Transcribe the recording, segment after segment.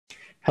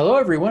Hello,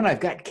 everyone. I've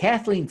got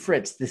Kathleen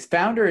Fritz, the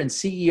founder and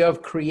CEO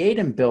of Create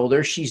and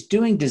Builder. She's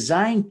doing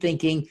design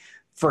thinking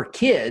for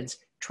kids,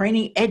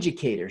 training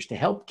educators to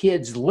help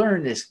kids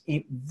learn this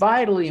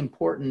vitally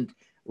important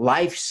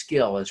life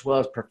skill as well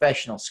as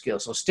professional skill.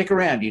 So stick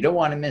around. You don't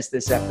want to miss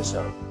this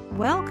episode.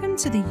 Welcome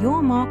to the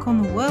Your Mark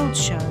on the World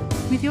show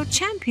with your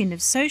champion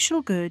of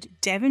social good,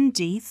 Devin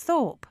D.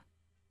 Thorpe.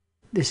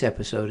 This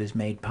episode is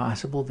made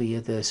possible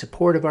via the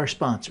support of our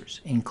sponsors,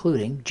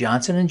 including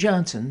Johnson &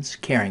 Johnson's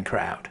Caring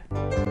Crowd.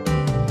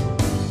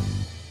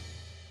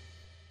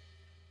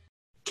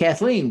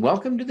 Kathleen,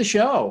 welcome to the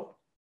show.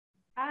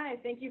 Hi,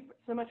 thank you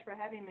so much for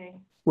having me.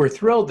 We're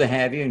thrilled to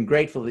have you and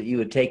grateful that you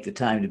would take the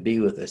time to be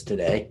with us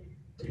today.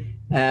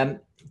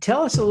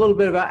 Tell us a little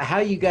bit about how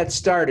you got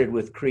started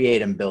with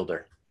Create and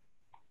Builder.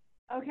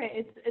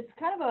 Okay, it's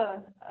kind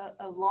of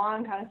a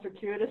long, kind of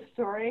circuitous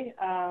story.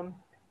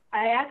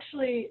 I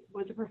actually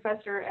was a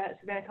professor at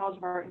Savannah College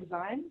of Art and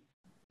Design,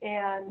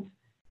 and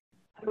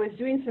I was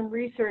doing some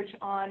research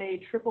on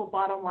a triple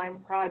bottom line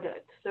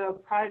project. So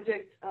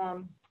project,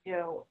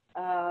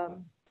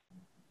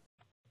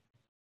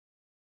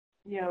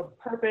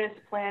 purpose,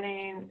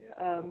 planning,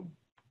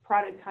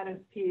 product kind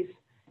of piece.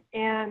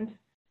 And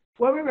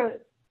what we were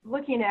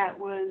looking at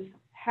was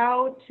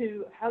how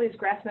these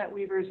grass mat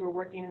weavers were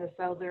working in the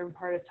southern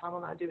part of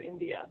Tamil Nadu,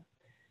 India.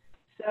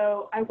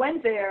 So I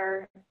went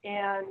there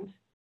and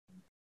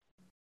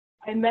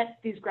I met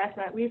these grass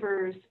mat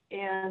weavers,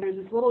 and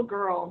there's this little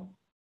girl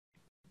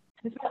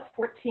who's about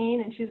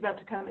 14, and she's about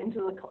to come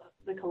into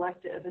the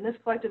collective. And this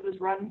collective was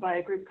run by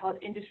a group called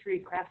Industry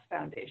Crafts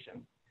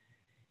Foundation.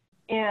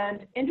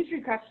 And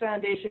Industry Crafts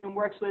Foundation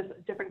works with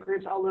different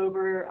groups all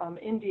over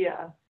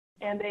India,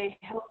 and they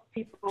help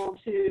people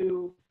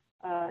to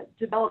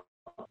develop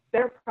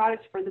better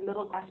products for the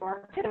middle class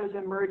market that was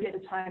emerging at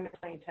the time in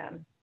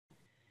 2010.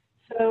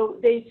 So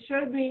they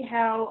showed me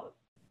how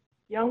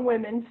young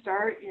women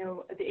start,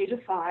 at the age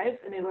of 5,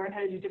 and they learn how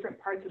to do different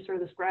parts of sort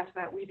of this grass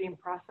mat weaving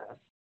process.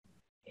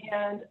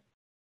 And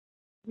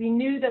we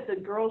knew that the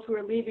girls who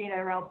were leaving at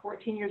around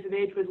 14 years of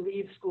age would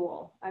leave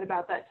school at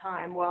about that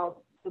time,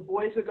 while the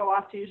boys would go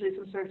off to usually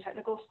some sort of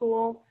technical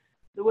school.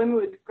 The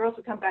girls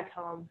would come back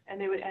home,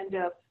 and they would end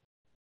up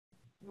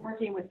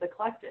working with the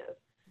collective.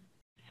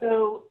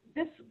 So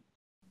this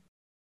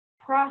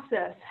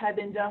process had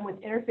been done with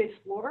Interface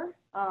Floor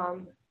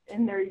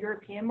in their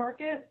European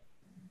market.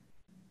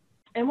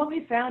 And what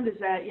we found is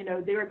that,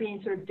 they were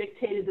being sort of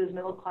dictated those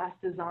middle-class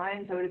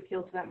designs that would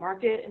appeal to that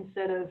market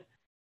instead of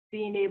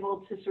being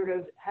able to sort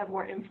of have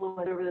more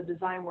influence over the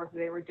design work that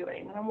they were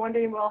doing. And I'm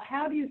wondering, well,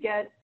 how do you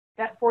get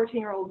that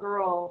 14-year-old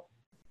girl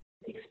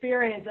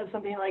experience of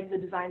something like the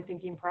design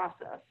thinking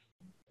process,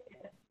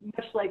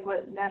 much like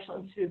what National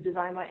Institute of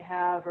Design might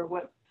have or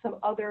what some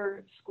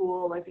other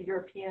school, like the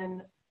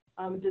European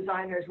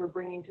designers were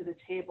bringing to the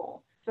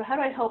table? So how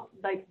do I help,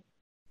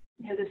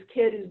 this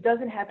kid who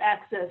doesn't have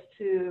access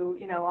to,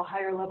 a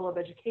higher level of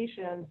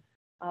education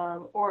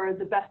or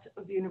the best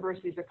of the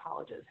universities or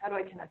colleges? How do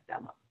I connect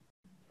them up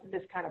with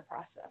this kind of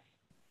process?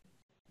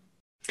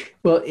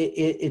 Well,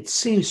 it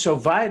seems so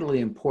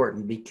vitally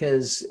important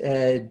because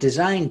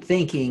design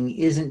thinking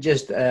isn't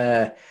just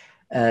a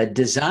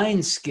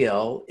design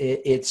skill.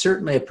 It's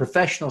certainly a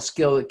professional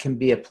skill that can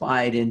be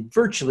applied in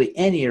virtually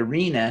any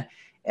arena,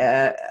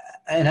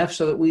 enough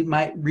so that we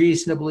might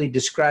reasonably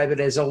describe it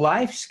as a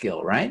life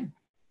skill, right?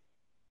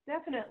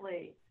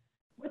 Definitely.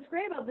 What's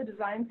great about the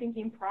design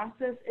thinking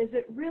process is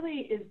it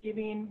really is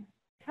giving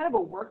kind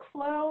of a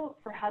workflow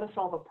for how to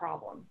solve a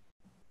problem.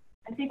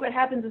 I think what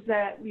happens is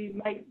that we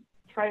might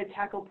try to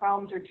tackle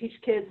problems or teach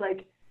kids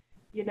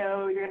you're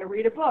going to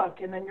read a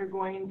book and then you're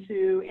going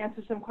to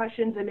answer some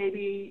questions and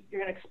maybe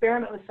you're going to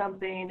experiment with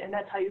something and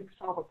that's how you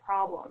solve a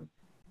problem,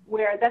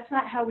 where that's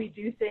not how we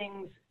do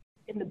things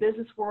in the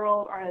business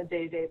world or on a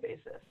day-to-day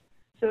basis.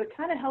 So it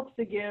kind of helps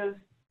to give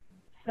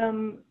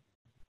some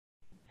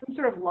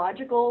sort of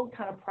logical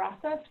kind of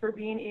process for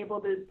being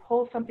able to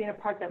pull something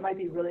apart that might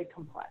be really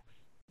complex.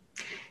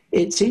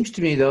 It seems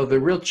to me, though, the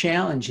real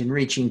challenge in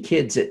reaching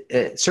kids,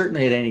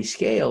 certainly at any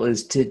scale,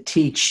 is to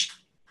teach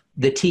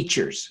the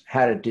teachers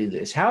how to do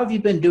this. How have you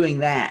been doing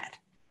that?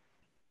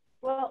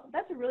 Well,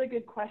 that's a really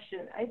good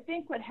question. I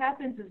think what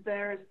happens is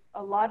there's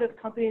a lot of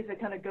companies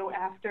that kind of go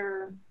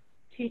after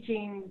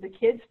teaching the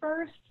kids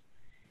first.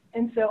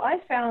 And so I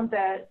found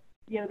that,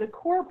 the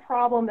core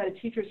problem that a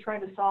teacher is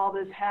trying to solve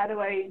is how do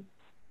I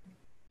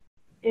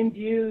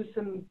imbue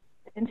some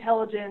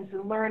intelligence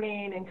and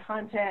learning and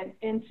content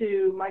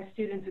into my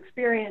students'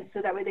 experience so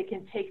that way they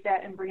can take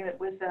that and bring it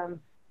with them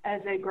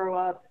as they grow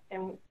up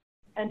and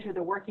enter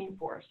the working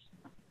force.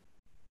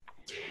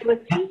 With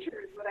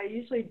teachers, what I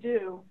usually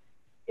do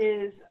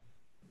is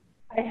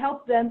I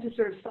help them to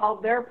sort of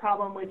solve their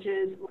problem, which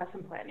is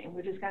lesson planning,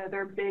 which is kind of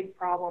their big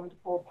problem to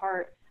pull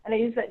apart. And I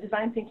use that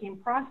design thinking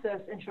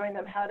process in showing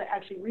them how to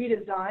actually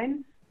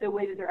redesign the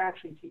way that they're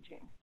actually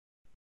teaching.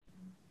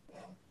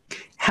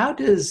 How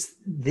does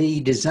the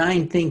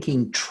design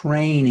thinking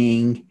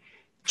training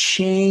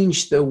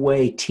change the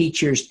way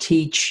teachers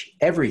teach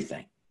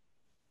everything?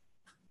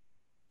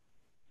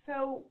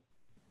 So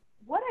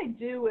what I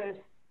do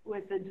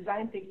with the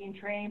design thinking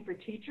training for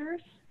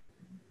teachers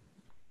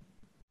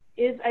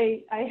is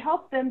I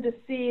help them to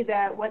see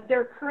that what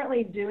they're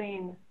currently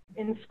doing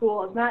in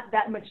school is not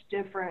that much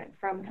different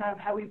from kind of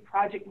how we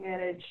project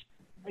manage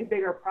like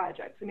bigger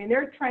projects. I mean,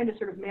 they're trying to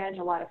sort of manage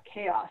a lot of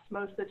chaos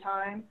most of the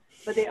time,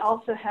 but they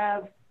also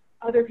have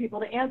other people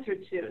to answer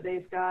to.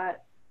 They've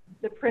got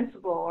the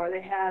principal, or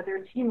they have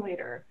their team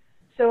leader.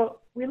 So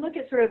we look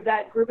at sort of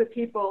that group of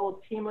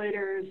people, team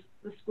leaders,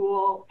 the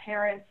school,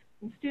 parents,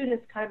 and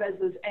students kind of as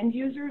those end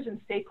users and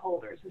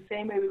stakeholders, the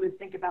same way we would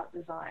think about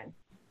design,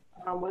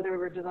 whether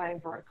we're designing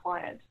for a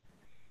client.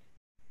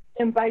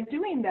 And by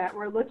doing that,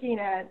 we're looking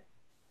at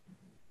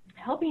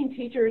helping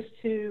teachers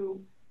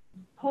to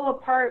pull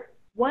apart,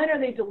 when are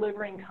they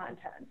delivering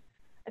content?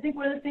 I think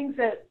one of the things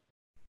that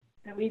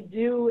we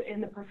do in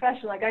the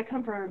profession, like I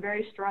come from a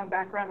very strong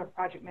background of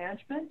project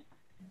management,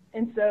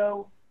 and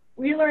so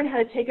we learn how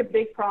to take a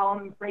big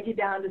problem, break it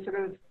down to sort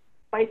of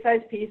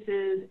bite-sized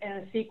pieces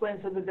and a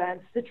sequence of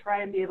events to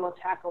try and be able to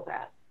tackle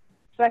that.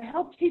 So I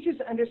help teachers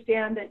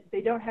understand that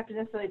they don't have to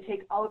necessarily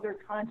take all of their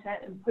content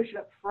and push it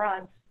up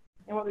front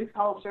in what we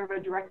call sort of a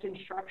direct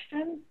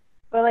instruction,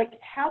 but like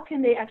how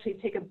can they actually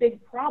take a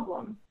big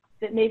problem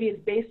that maybe is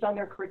based on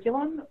their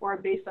curriculum or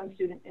based on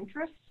student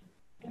interests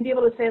and be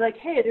able to say like,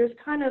 hey, there's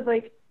kind of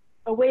like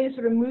a way to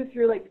sort of move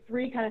through like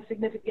 3 kind of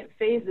significant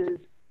phases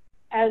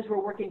as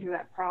we're working through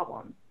that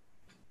problem.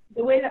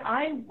 The way that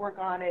I work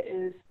on it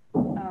is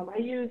I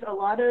use a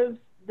lot of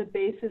the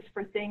basis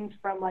for things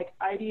from like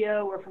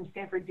IDEO or from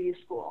Stanford D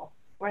School,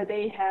 where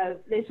they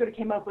sort of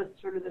came up with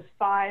sort of this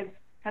 5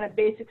 kind of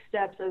basic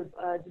steps of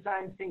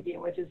design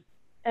thinking, which is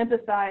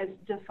empathize,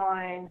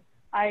 define,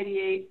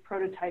 ideate,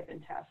 prototype,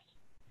 and test.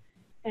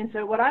 And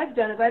so what I've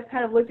done is I've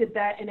kind of looked at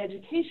that in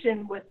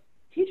education. What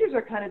teachers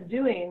are kind of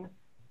doing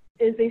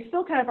is they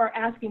still kind of are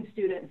asking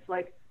students,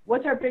 like,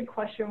 what's our big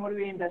question? What are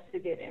we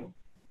investigating?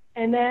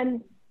 And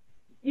then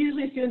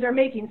usually students are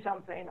making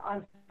something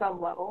on some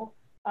level.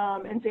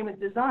 And same with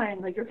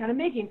design, like you're kind of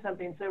making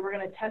something. So we're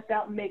going to test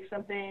out and make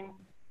something,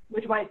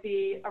 which might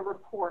be a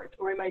report,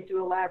 or we might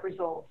do a lab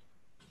result,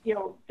 you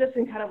know, just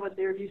in kind of what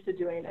they're used to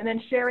doing. And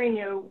then sharing,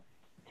 you know,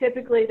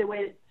 typically the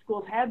way that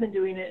schools have been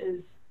doing it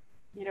is,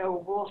 you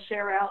know, we'll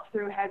share out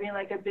through having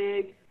like a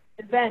big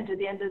event at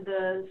the end of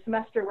the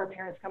semester where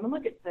parents come and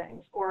look at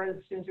things, or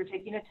the students are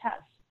taking a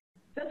test.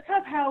 So that's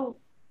kind of how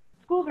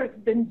schools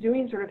have been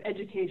doing sort of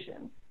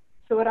education.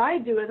 So what I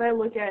do is I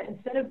look at,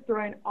 instead of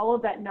throwing all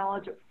of that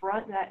knowledge up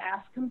front and that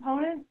ask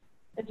component,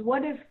 is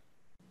what if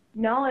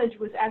knowledge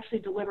was actually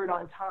delivered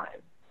on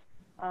time?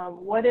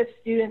 What if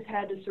students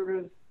had to sort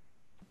of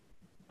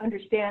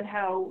understand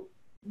how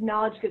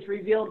knowledge gets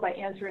revealed by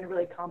answering a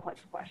really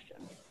complex question?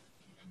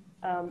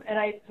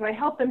 So I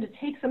help them to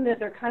take something that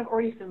they're kind of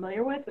already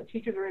familiar with, what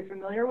teachers are already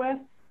familiar with,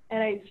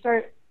 and I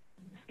start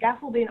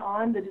scaffolding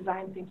on the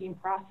design thinking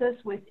process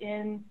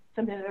within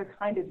something that they're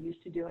kind of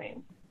used to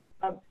doing.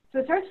 So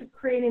it starts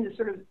creating this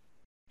sort of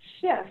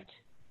shift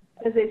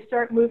as they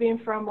start moving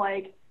from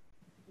like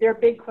their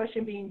big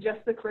question being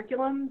just the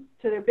curriculum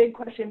to their big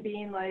question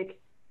being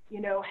like,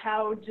 you know,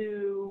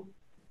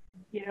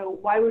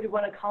 why would we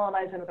want to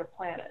colonize another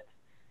planet?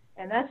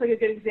 And that's like a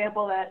good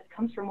example that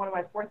comes from one of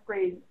my 4th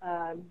grade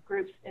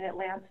groups in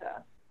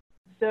Atlanta.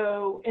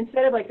 So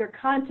instead of like their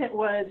content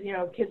was, you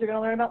know, kids are going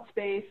to learn about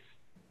space,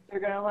 they're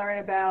going to learn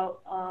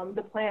about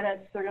the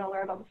planets, they're going to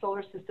learn about the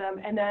solar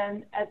system, and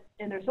then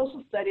in their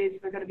social studies,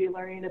 they're going to be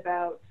learning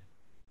about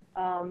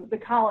the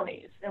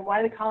colonies and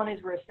why the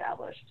colonies were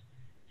established.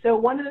 So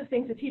one of the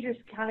things the teachers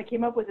kind of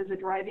came up with is a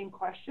driving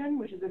question,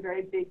 which is a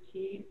very big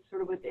key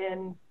sort of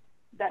within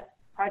that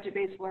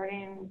project-based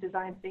learning,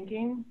 design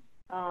thinking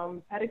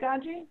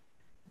pedagogy.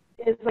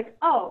 Is like,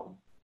 oh,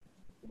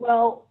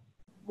 well,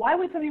 why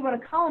would somebody want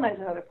to colonize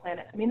another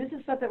planet? I mean, this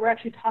is stuff that we're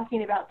actually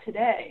talking about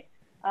today.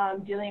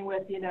 Dealing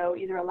with, you know,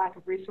 either a lack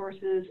of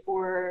resources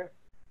or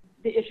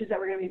the issues that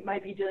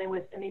might be dealing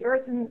with in the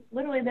Earth in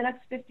literally the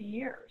next 50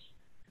 years.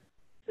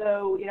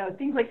 So, you know,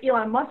 things like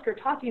Elon Musk are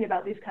talking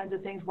about these kinds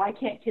of things. Why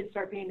can't kids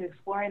start being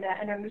exploring that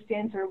and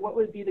understand sort of what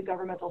would be the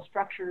governmental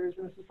structures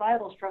and the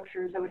societal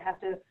structures that would have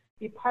to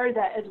be part of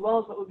that, as well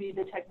as what would be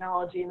the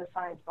technology and the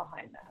science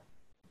behind that?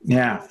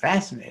 Yeah,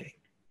 fascinating.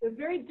 A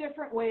very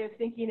different way of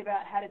thinking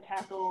about how to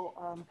tackle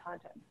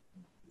content.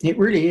 It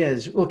really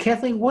is. Well,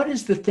 Kathleen, what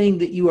is the thing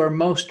that you are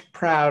most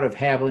proud of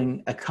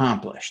having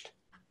accomplished?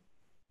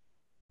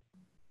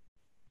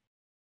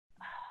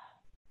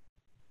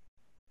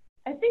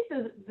 I think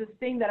the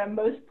thing that I'm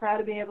most proud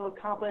of being able to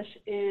accomplish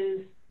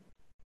is,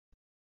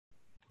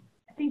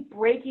 I think,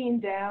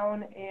 breaking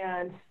down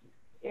and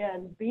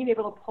being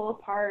able to pull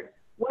apart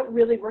what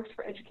really works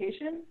for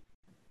education.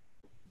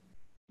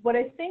 What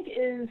I think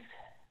is,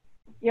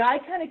 you know, I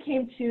kind of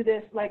came to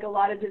this like a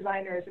lot of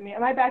designers. I mean,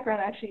 my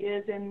background actually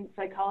is in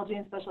psychology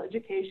and special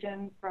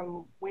education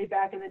from way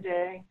back in the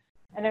day,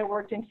 and I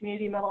worked in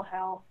community mental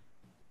health,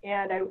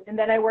 and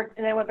then I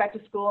went back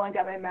to school and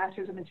got my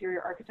master's of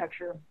interior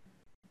architecture.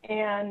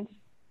 And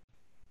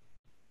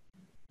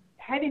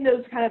having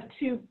those kind of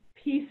 2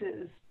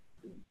 pieces,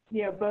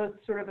 you know, both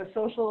sort of a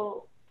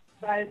social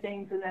side of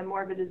things and then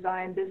more of a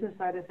design business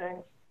side of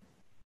things,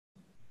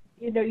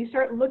 you know, you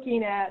start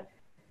looking at,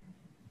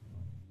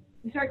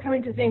 you start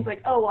coming to things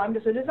like, oh, well, I'm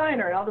just a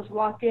designer and I'll just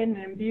walk in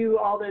and imbue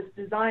all this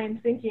design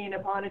thinking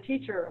upon a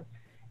teacher,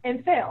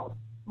 and failed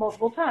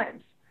multiple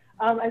times.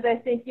 As I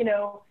think, you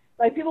know,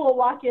 like people will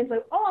walk in and say,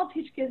 oh,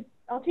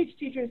 I'll teach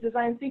teachers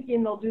design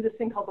thinking. They'll do this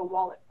thing called the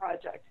Wallet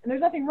Project. And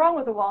there's nothing wrong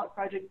with the Wallet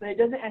Project, but it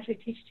doesn't actually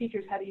teach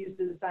teachers how to use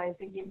the design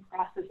thinking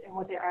process and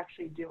what they're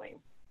actually doing.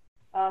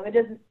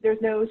 There's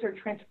no sort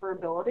of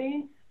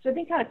transferability. So I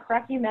think kind of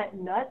cracking that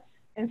nut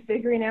and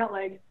figuring out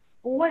like,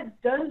 well,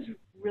 what does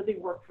really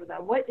work for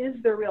them? What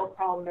is their real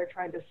problem they're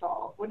trying to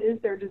solve? What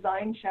is their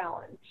design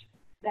challenge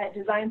that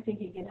design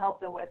thinking can help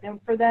them with? And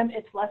for them,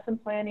 it's lesson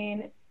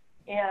planning,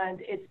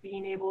 and it's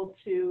being able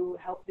to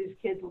help these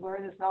kids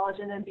learn this knowledge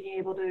and then being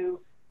able to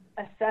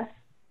assess,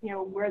 you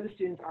know, where the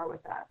students are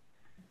with that.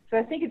 So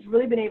I think it's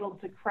really been able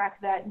to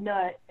crack that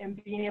nut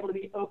and being able to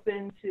be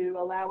open to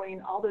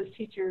allowing all those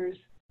teachers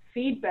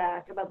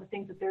feedback about the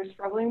things that they're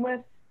struggling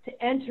with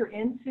to enter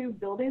into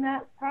building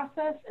that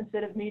process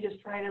instead of me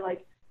just trying to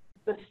like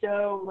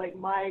bestow like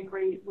my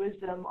great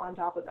wisdom on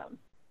top of them.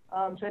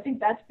 So I think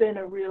that's been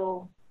a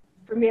real,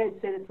 for me, I'd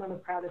say that's one of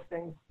the proudest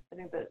things I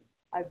think that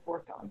I've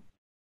worked on.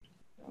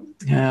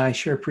 I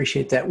sure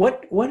appreciate that.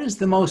 What is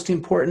the most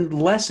important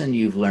lesson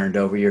you've learned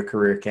over your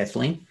career,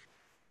 Kathleen?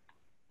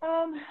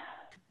 I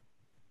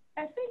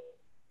think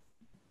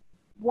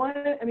one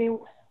of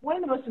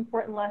the most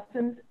important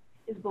lessons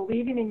is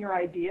believing in your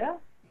idea.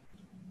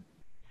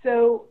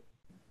 So,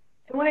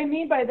 and what I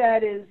mean by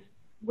that is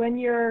when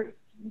you're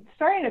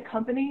starting a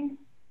company,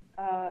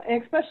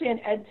 and especially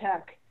in ed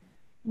tech,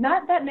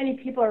 not that many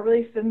people are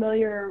really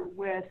familiar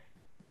with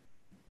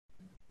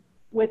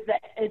the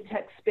ed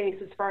tech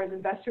space as far as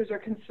investors are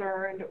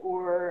concerned,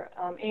 or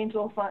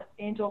angel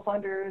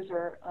funders,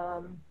 or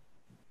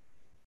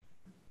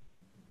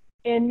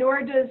and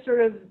nor does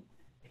sort of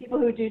people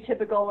who do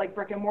typical like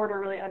brick and mortar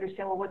really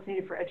understand, well, what's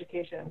needed for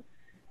education.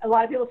 A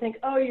lot of people think,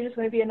 oh, you just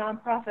want to be a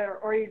nonprofit,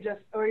 or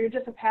you're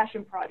just a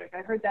passion project.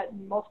 I've heard that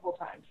multiple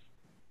times.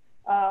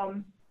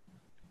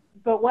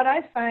 But what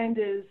I find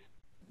is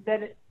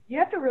that you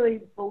have to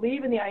really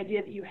believe in the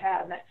idea that you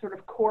have, that sort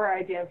of core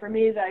idea. And for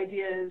me, the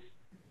idea is,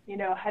 you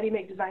know, how do you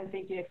make design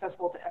thinking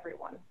accessible to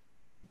everyone?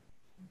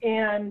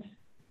 And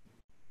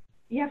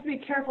you have to be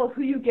careful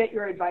who you get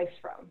your advice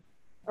from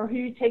or who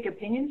you take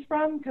opinions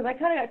from, because I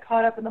kind of got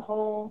caught up in the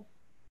whole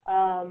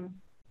kind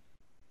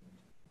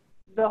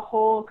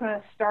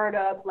of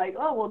startup, like,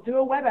 oh, we'll do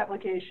a web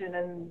application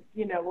and,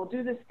 you know, we'll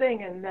do this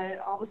thing, and then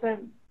all of a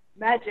sudden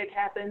magic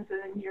happens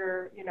and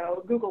you're, you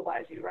know, Google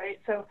buys you, right?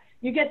 So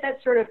you get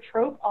that sort of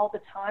trope all the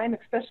time,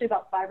 especially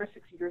about 5 or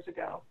 6 years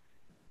ago.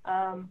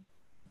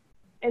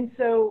 And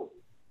so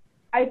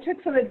I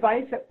took some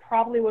advice that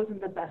probably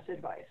wasn't the best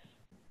advice.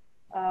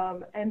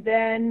 And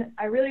then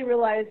I really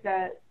realized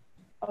that,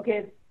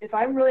 okay, if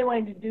I'm really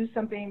wanting to do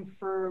something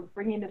for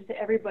bringing this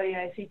to everybody and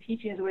I see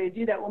teaching as a way to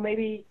do that, well,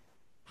 maybe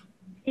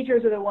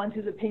teachers are the ones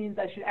whose opinions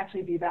I should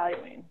actually be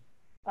valuing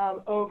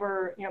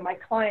over, you know, my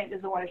client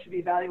is the one I should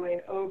be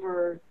valuing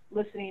over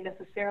listening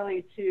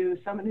necessarily to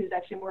someone who's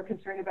actually more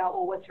concerned about,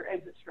 well, what's your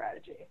exit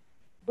strategy?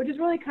 Which is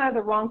really kind of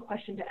the wrong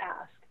question to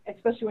ask,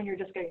 especially when you're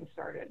just getting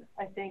started.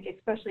 I think,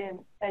 especially in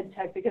ed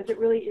tech, because it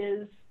really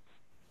is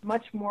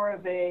much more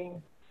of a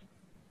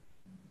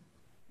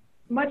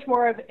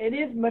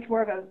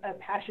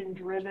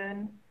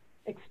passion-driven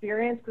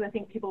experience, because I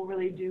think people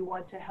really do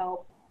want to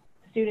help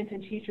students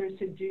and teachers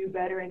to do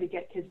better and to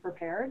get kids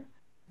prepared.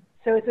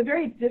 So it's a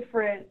very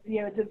different,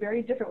 you know, it's a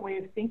very different way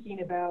of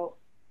thinking about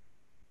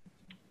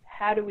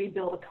how do we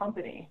build a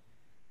company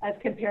as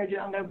compared to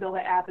I'm going to build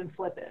an app and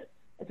flip it.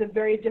 It's a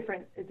very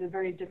different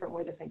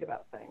way to think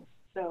about things.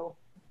 So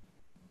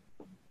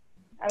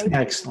I would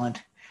excellent.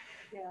 Say,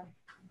 yeah.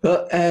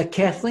 Well,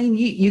 Kathleen,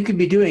 you could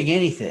be doing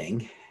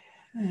anything.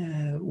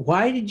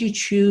 Why did you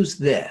choose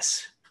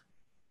this?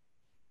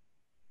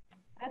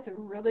 That's a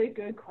really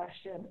good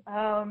question.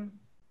 I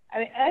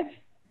mean,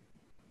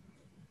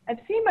 I've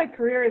seen my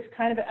career as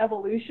kind of an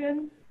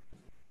evolution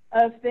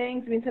of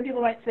things. I mean, some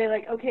people might say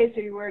like, okay,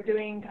 so you were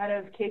doing kind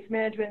of case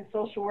management and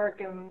social work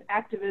and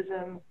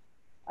activism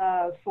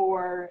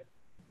for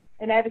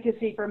an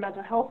advocacy for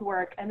mental health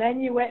work, and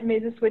then you went and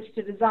made the switch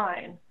to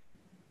design.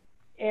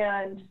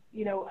 And,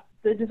 you know,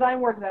 the design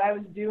work that I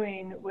was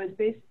doing was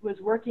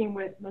working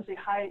with mostly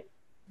high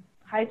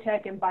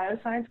tech and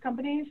bioscience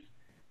companies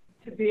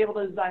to be able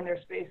to design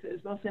their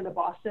spaces, mostly in the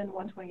Boston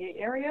 128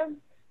 area.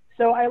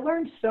 So I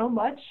learned so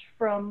much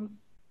from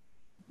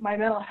my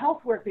mental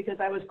health work because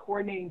I was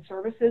coordinating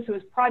services. So it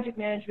was project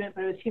management,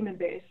 but it was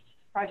human-based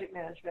project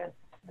management.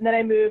 And then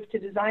I moved to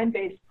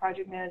design-based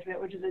project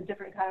management, which is a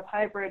different kind of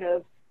hybrid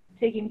of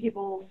taking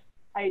people's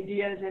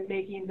ideas and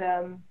making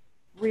them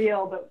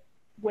real, but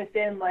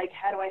within like,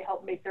 how do I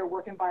help make their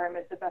work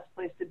environment the best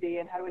place to be,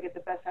 and how do I get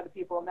the best out of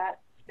people in that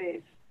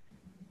space?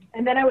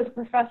 And then I was a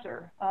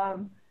professor,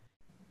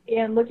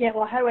 and looking at,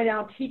 well, how do I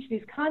now teach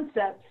these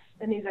concepts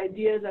and these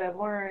ideas that I've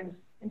learned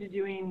into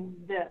doing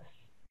this?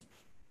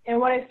 And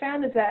what I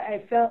found is that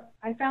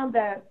I found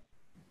that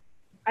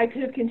I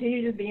could have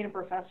continued just being a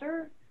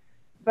professor,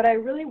 but I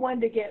really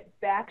wanted to get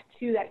back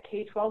to that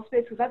K-12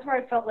 space because that's where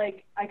I felt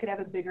like I could have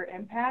a bigger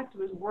impact,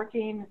 was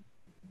working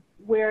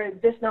where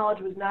this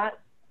knowledge was not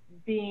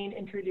being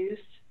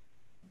introduced.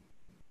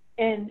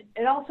 And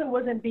it also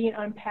wasn't being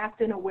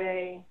unpacked in a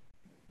way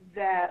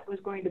that was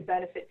going to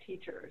benefit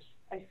teachers.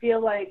 I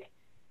feel like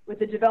with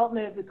the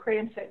development of the Create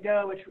 'em Set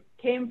Go, which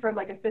came from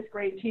like a 5th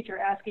grade teacher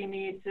asking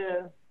me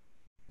to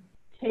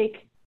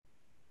take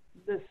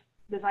this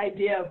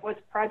idea of what's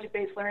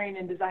project-based learning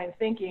and design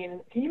thinking,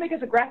 and can you make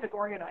us a graphic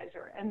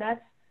organizer? And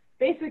that's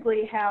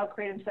basically how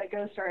Create 'em Set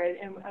Go started.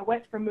 And I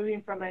went from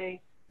moving from a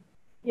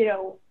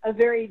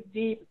very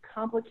deep,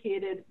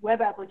 complicated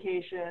web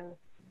application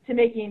to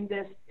making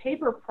this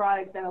paper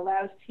product that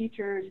allows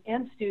teachers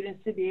and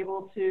students to be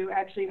able to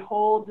actually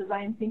hold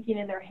design thinking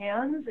in their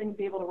hands and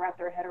be able to wrap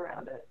their head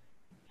around it.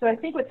 So I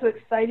think what's so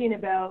exciting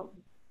about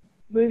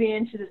moving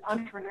into this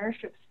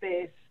entrepreneurship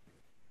space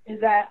is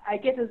that I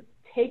get to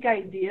take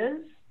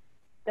ideas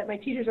that my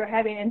teachers are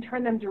having and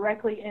turn them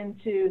directly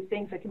into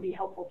things that can be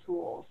helpful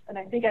tools. And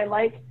I think I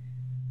like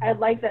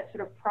that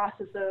sort of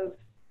process of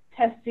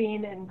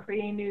testing and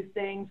creating new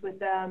things with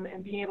them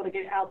and being able to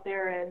get out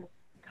there and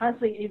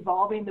constantly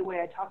evolving the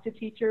way I talk to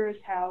teachers,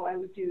 how I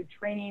would do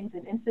trainings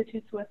and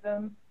institutes with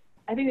them.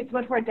 I think it's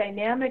much more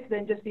dynamic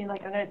than just being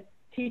like, I'm going to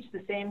teach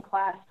the same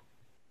class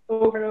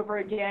over and over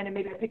again and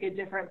maybe I pick a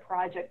different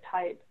project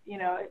type.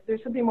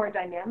 There's something more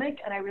dynamic,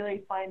 and I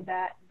really find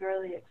that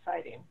really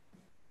exciting.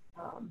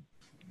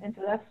 And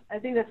so I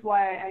think that's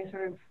why I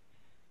sort of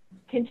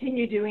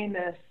continue doing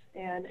this,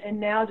 and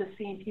now just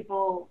seeing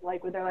people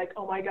like where they're like,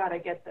 oh my God, I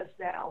get this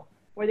now,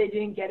 where they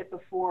didn't get it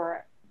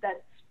before.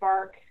 That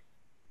spark,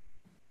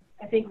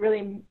 I think,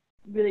 really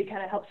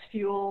kind of helps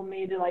fuel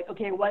me to like,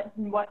 okay, what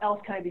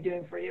else can I be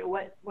doing for you?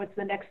 What's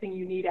the next thing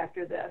you need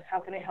after this? How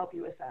can I help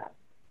you with that?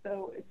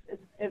 So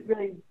it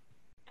really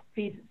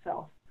feeds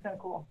itself. It's kind of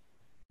cool.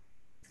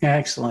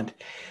 Excellent.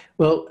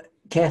 Well,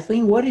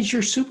 Kathleen, what is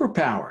your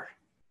superpower?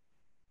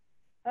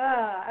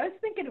 I was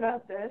thinking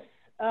about this.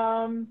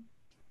 Some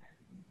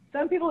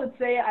people would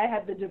say I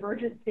have the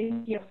divergent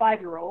thinking of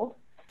 5-year-old.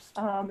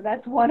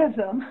 That's one of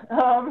them.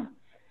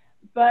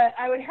 But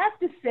I would have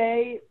to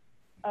say,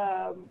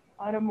 on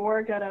a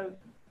more kind of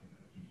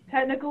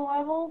technical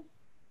level,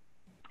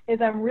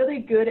 is I'm really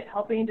good at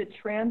helping to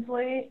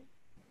translate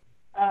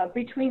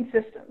between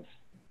systems.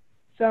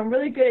 So I'm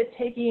really good at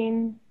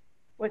taking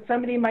what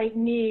somebody might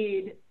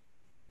need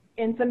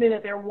in something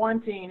that they're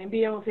wanting and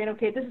being able to say,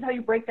 okay, this is how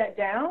you break that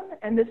down,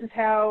 and this is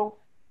how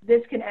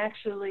this can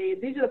actually,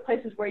 these are the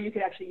places where you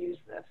could actually use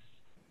this.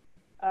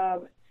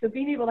 So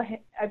being able to,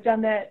 I've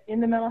done that in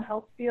the mental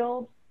health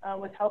field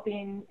with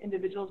helping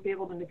individuals be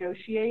able to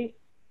negotiate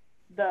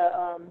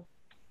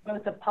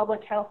both the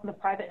public health and the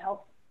private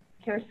health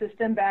care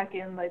system back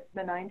in like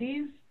the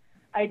 90s.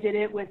 I did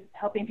it with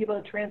helping people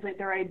to translate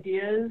their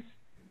ideas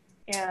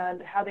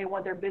and how they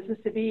want their business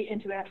to be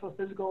into an actual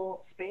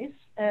physical space.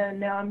 And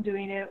now I'm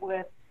doing it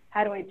with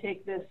how do I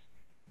take this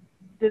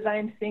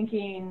design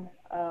thinking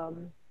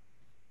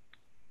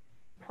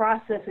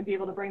process and be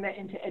able to bring that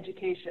into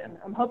education.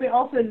 I'm hoping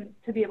also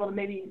to be able to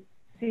maybe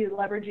see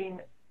leveraging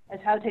as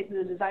how to take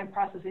the design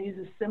process and use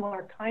a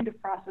similar kind of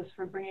process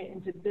for bringing it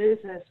into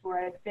business,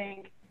 where I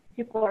think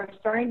people are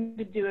starting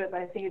to do it,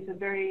 but I think it's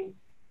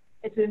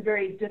been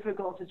very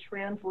difficult to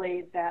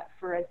translate that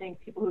for, I think,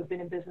 people who have been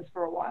in business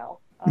for a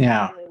while.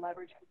 Yeah. Really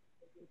leverage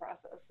the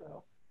process.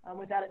 So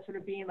without it sort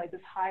of being like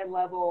this high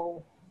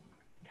level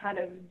kind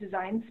of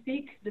designer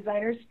speak,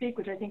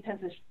 which I think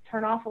tends to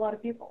turn off a lot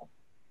of people.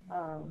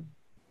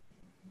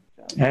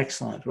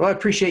 Excellent. Well, I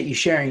appreciate you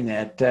sharing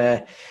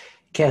that.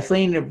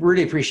 Kathleen, I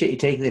really appreciate you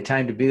taking the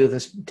time to be with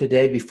us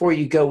today. Before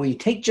you go, will you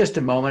take just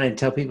a moment and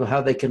tell people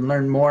how they can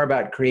learn more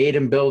about Create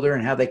 'em Builder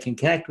and how they can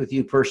connect with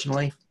you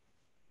personally?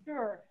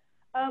 Sure.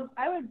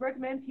 I would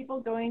recommend people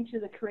going to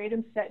the Create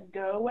 'em Set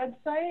Go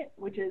website,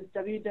 which is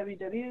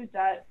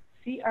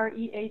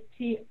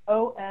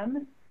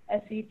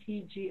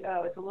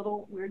www.creatomsetgo. It's a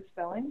little weird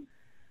spelling.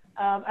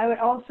 I would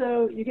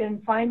also, you can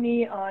find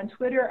me on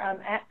Twitter.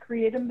 I'm at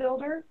Create 'em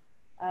Builder,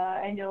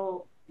 and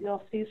you'll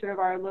see sort of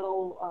our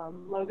little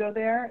logo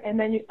there. And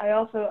then I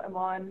also am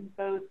on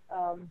both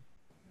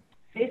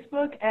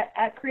Facebook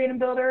at Create 'em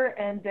Builder,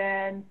 and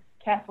then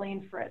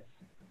Kathleen Fritz.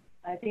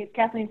 I think it's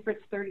Kathleen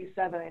Fritz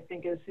 37, I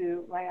think, is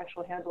who my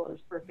actual handle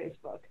is for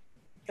Facebook.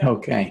 So,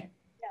 okay.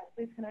 Yeah,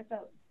 please connect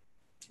up.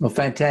 Well,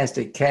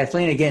 fantastic.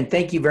 Kathleen, again,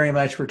 thank you very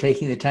much for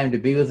taking the time to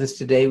be with us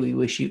today. We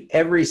wish you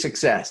every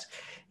success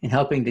in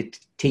helping to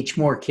teach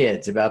more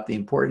kids about the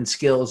important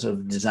skills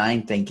of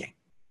design thinking.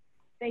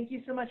 Thank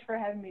you so much for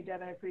having me,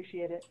 Devin. I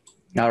appreciate it.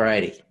 All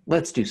righty.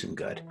 Let's do some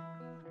good.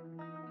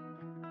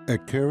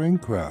 At Caring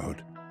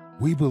Crowd,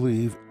 we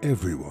believe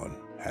everyone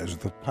has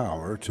the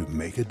power to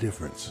make a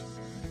difference.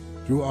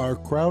 Through our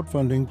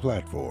crowdfunding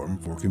platform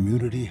for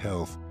community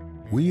health,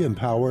 we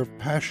empower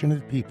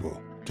passionate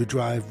people to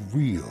drive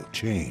real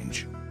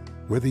change.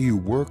 Whether you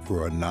work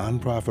for a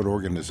nonprofit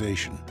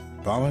organization,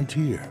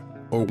 volunteer,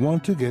 or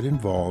want to get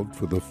involved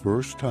for the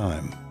first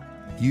time,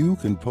 you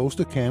can post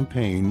a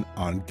campaign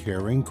on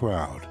Caring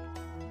Crowd.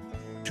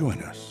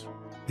 Join us,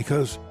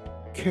 because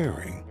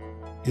caring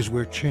is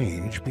where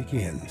change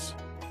begins.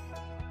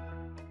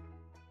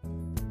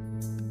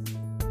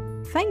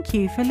 Thank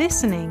you for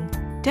listening.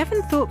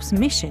 Devon Thorpe's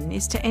mission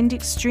is to end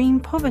extreme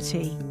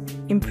poverty,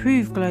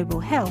 improve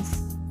global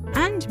health,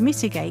 and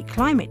mitigate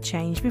climate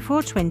change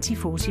before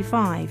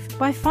 2045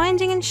 by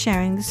finding and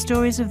sharing the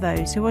stories of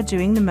those who are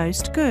doing the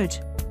most good.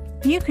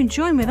 You can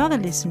join with other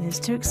listeners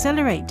to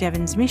accelerate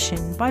Devon's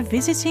mission by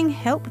visiting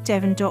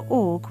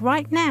helpdevon.org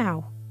right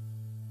now.